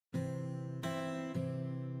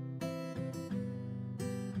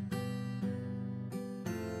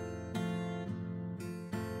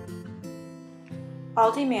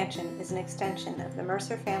Aldie Mansion is an extension of the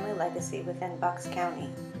Mercer family legacy within Bucks County.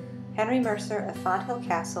 Henry Mercer of Fonthill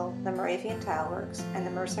Castle, the Moravian Tileworks, and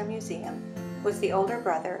the Mercer Museum was the older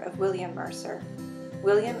brother of William Mercer.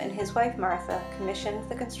 William and his wife Martha commissioned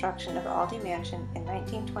the construction of Aldie Mansion in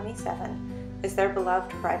 1927 as their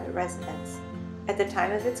beloved private residence. At the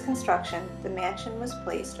time of its construction, the mansion was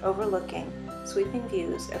placed overlooking sweeping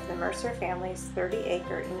views of the Mercer family's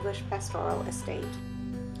 30-acre English pastoral estate.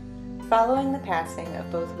 Following the passing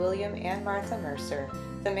of both William and Martha Mercer,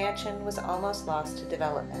 the mansion was almost lost to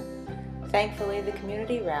development. Thankfully, the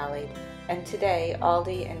community rallied, and today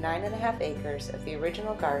Aldie and 9.5 acres of the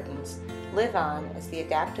original gardens live on as the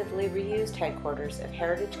adaptively reused headquarters of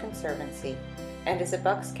Heritage Conservancy and as a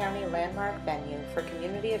Bucks County landmark venue for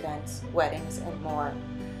community events, weddings, and more.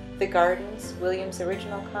 The gardens, William's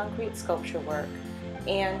original concrete sculpture work,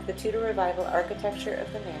 and the Tudor Revival architecture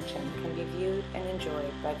of the mansion can be viewed and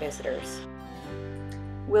enjoyed by visitors.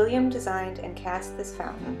 William designed and cast this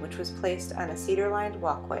fountain, which was placed on a cedar-lined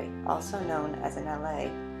walkway, also known as an LA.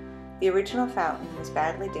 The original fountain was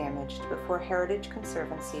badly damaged before Heritage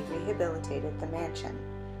Conservancy rehabilitated the mansion.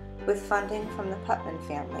 With funding from the Putman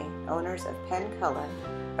family, owners of Penn Color,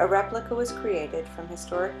 a replica was created from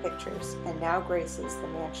historic pictures and now graces the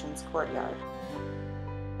mansion's courtyard.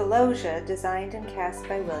 The loggia, designed and cast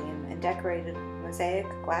by William and decorated with mosaic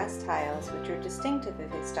glass tiles which are distinctive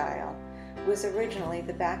of his style, was originally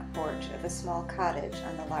the back porch of a small cottage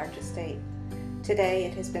on the large estate. Today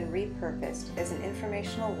it has been repurposed as an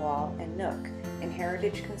informational wall and nook in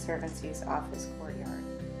Heritage Conservancy's office courtyard.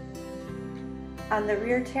 On the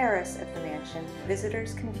rear terrace of the mansion,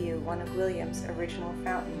 visitors can view one of William's original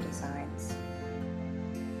fountain designs.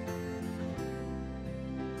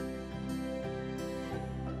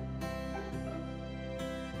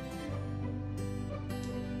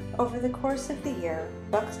 Over the course of the year,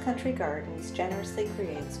 Bucks Country Gardens generously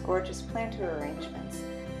creates gorgeous planter arrangements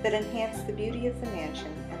that enhance the beauty of the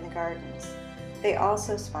mansion and the gardens. They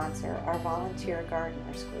also sponsor our volunteer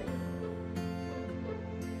gardeners group.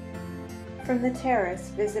 From the terrace,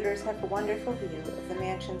 visitors have a wonderful view of the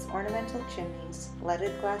mansion's ornamental chimneys,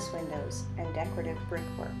 leaded glass windows, and decorative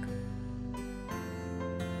brickwork.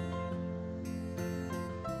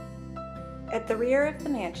 At the rear of the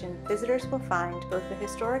mansion, visitors will find both the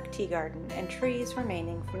historic tea garden and trees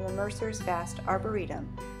remaining from the Mercer's vast arboretum,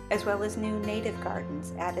 as well as new native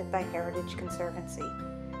gardens added by Heritage Conservancy.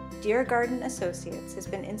 Deer Garden Associates has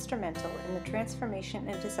been instrumental in the transformation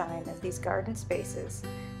and design of these garden spaces,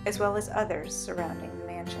 as well as others surrounding the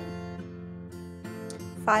mansion.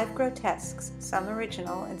 5 grotesques, some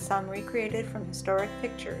original and some recreated from historic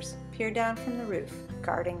pictures, peer down from the roof,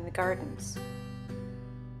 guarding the gardens.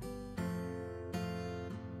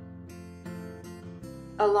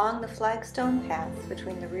 Along the flagstone path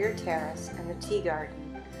between the rear terrace and the tea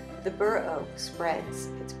garden, the bur oak spreads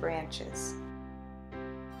its branches.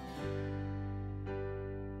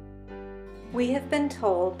 We have been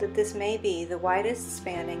told that this may be the widest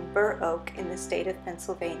spanning bur oak in the state of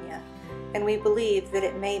Pennsylvania, and we believe that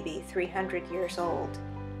it may be 300 years old.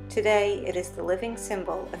 Today, it is the living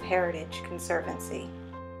symbol of Heritage Conservancy.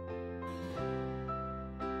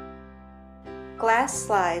 Glass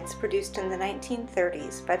slides produced in the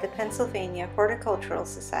 1930s by the Pennsylvania Horticultural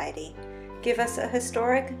Society give us a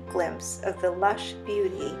historic glimpse of the lush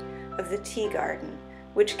beauty of the tea garden,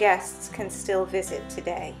 which guests can still visit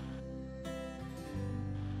today.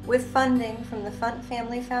 With funding from the Funt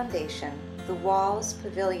Family Foundation, the walls,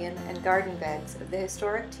 pavilion, and garden beds of the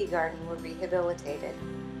historic tea garden were rehabilitated.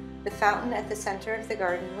 The fountain at the center of the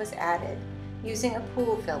garden was added, using a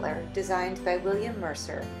pool filler designed by William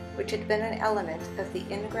Mercer, which had been an element of the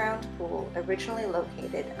in-ground pool originally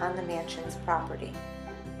located on the mansion's property.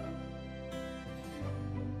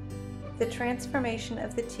 The transformation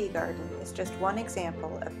of the tea garden is just one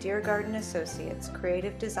example of Deer Garden Associates'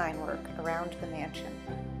 creative design work around the mansion.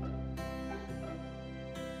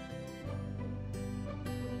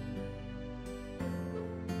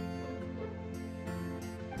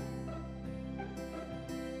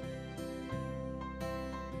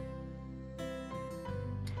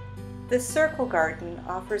 The Circle Garden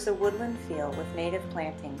offers a woodland feel with native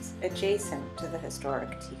plantings adjacent to the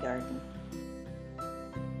historic tea garden.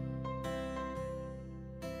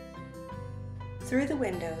 Through the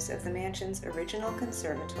windows of the mansion's original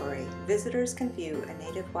conservatory, visitors can view a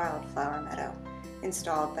native wildflower meadow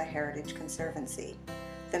installed by Heritage Conservancy.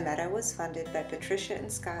 The meadow was funded by Patricia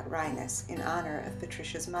and Scott Reines in honor of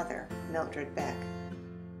Patricia's mother, Mildred Beck.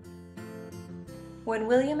 When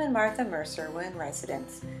William and Martha Mercer were in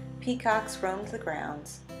residence, peacocks roamed the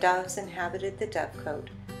grounds, doves inhabited the dovecote,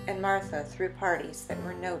 and Martha threw parties that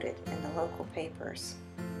were noted in the local papers.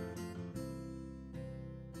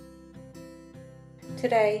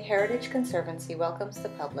 Today, Heritage Conservancy welcomes the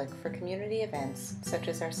public for community events such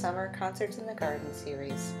as our summer Concerts in the Garden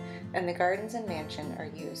series, and the gardens and mansion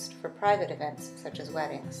are used for private events such as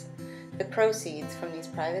weddings. The proceeds from these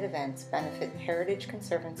private events benefit Heritage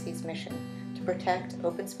Conservancy's mission to protect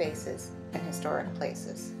open spaces and historic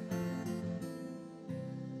places.